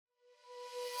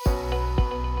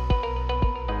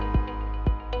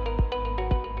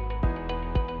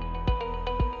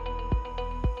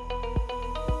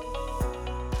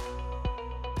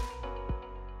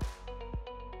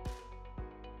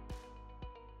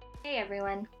Hey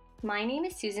everyone, my name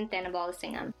is Susan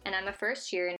Thanabalasingam, and I'm a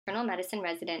first-year internal medicine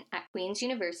resident at Queen's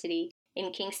University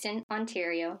in Kingston,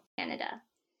 Ontario, Canada.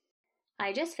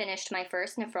 I just finished my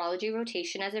first nephrology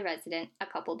rotation as a resident a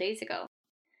couple days ago.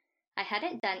 I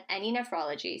hadn't done any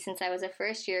nephrology since I was a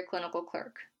first-year clinical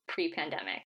clerk,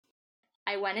 pre-pandemic.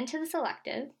 I went into the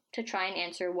selective to try and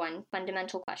answer one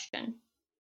fundamental question.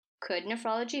 Could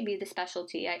nephrology be the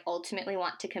specialty I ultimately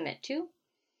want to commit to?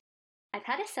 I've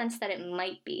had a sense that it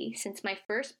might be since my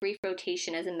first brief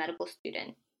rotation as a medical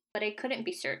student, but I couldn't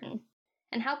be certain.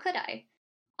 And how could I?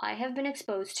 I have been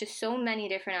exposed to so many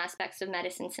different aspects of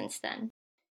medicine since then.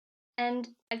 And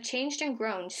I've changed and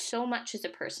grown so much as a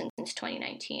person since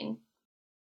 2019.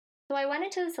 So I went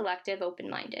into the selective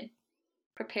open-minded,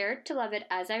 prepared to love it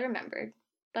as I remembered,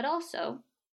 but also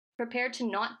prepared to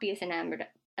not be as enamored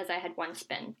as I had once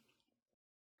been.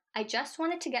 I just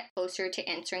wanted to get closer to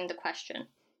answering the question,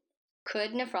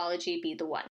 could nephrology be the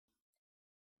one?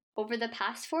 Over the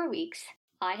past 4 weeks,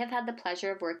 I have had the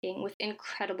pleasure of working with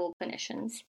incredible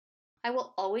clinicians. I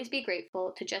will always be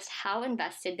grateful to just how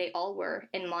invested they all were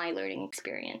in my learning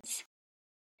experience.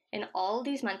 In all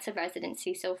these months of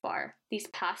residency so far, these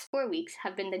past 4 weeks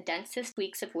have been the densest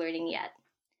weeks of learning yet.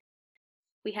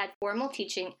 We had formal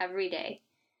teaching every day,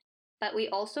 but we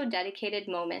also dedicated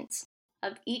moments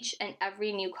of each and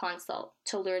every new consult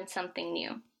to learn something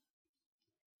new.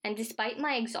 And despite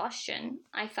my exhaustion,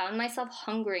 I found myself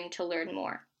hungering to learn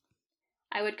more.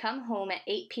 I would come home at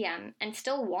 8 p.m. and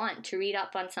still want to read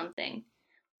up on something.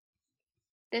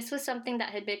 This was something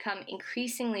that had become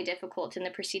increasingly difficult in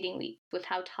the preceding week with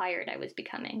how tired I was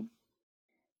becoming.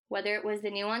 Whether it was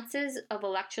the nuances of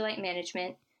electrolyte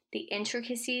management, the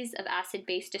intricacies of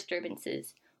acid-base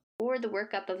disturbances, or the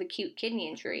workup of acute kidney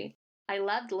injury, I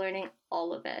loved learning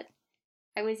all of it.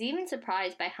 I was even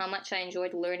surprised by how much I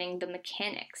enjoyed learning the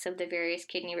mechanics of the various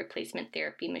kidney replacement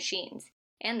therapy machines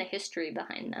and the history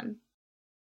behind them.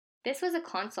 This was a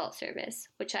consult service,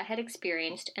 which I had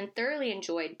experienced and thoroughly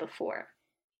enjoyed before.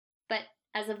 But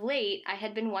as of late, I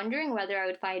had been wondering whether I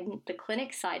would find the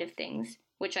clinic side of things,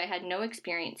 which I had no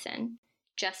experience in,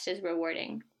 just as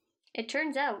rewarding. It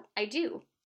turns out I do.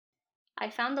 I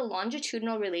found the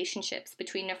longitudinal relationships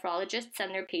between nephrologists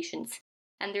and their patients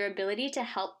and their ability to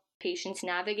help patients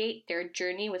navigate their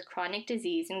journey with chronic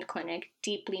disease in the clinic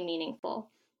deeply meaningful.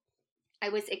 I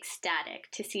was ecstatic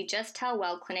to see just how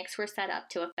well clinics were set up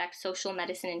to affect social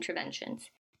medicine interventions,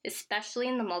 especially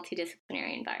in the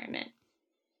multidisciplinary environment.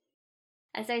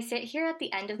 As I sit here at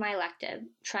the end of my elective,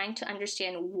 trying to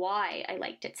understand why I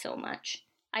liked it so much,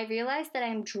 I realize that I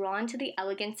am drawn to the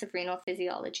elegance of renal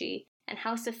physiology and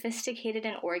how sophisticated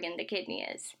an organ the kidney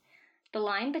is. The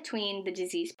line between the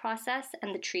disease process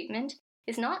and the treatment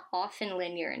is not often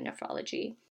linear in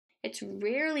nephrology. It's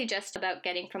rarely just about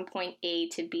getting from point A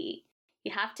to B.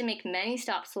 You have to make many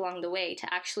stops along the way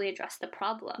to actually address the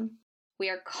problem. We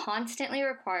are constantly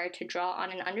required to draw on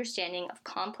an understanding of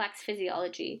complex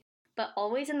physiology, but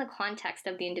always in the context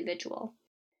of the individual.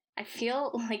 I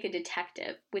feel like a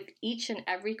detective with each and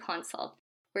every consult,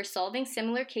 where solving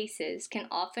similar cases can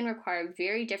often require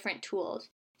very different tools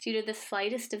due to the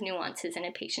slightest of nuances in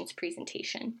a patient's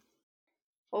presentation.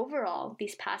 Overall,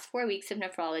 these past 4 weeks of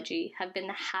nephrology have been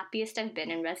the happiest I've been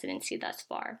in residency thus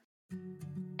far,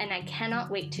 and I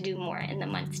cannot wait to do more in the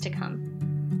months to come.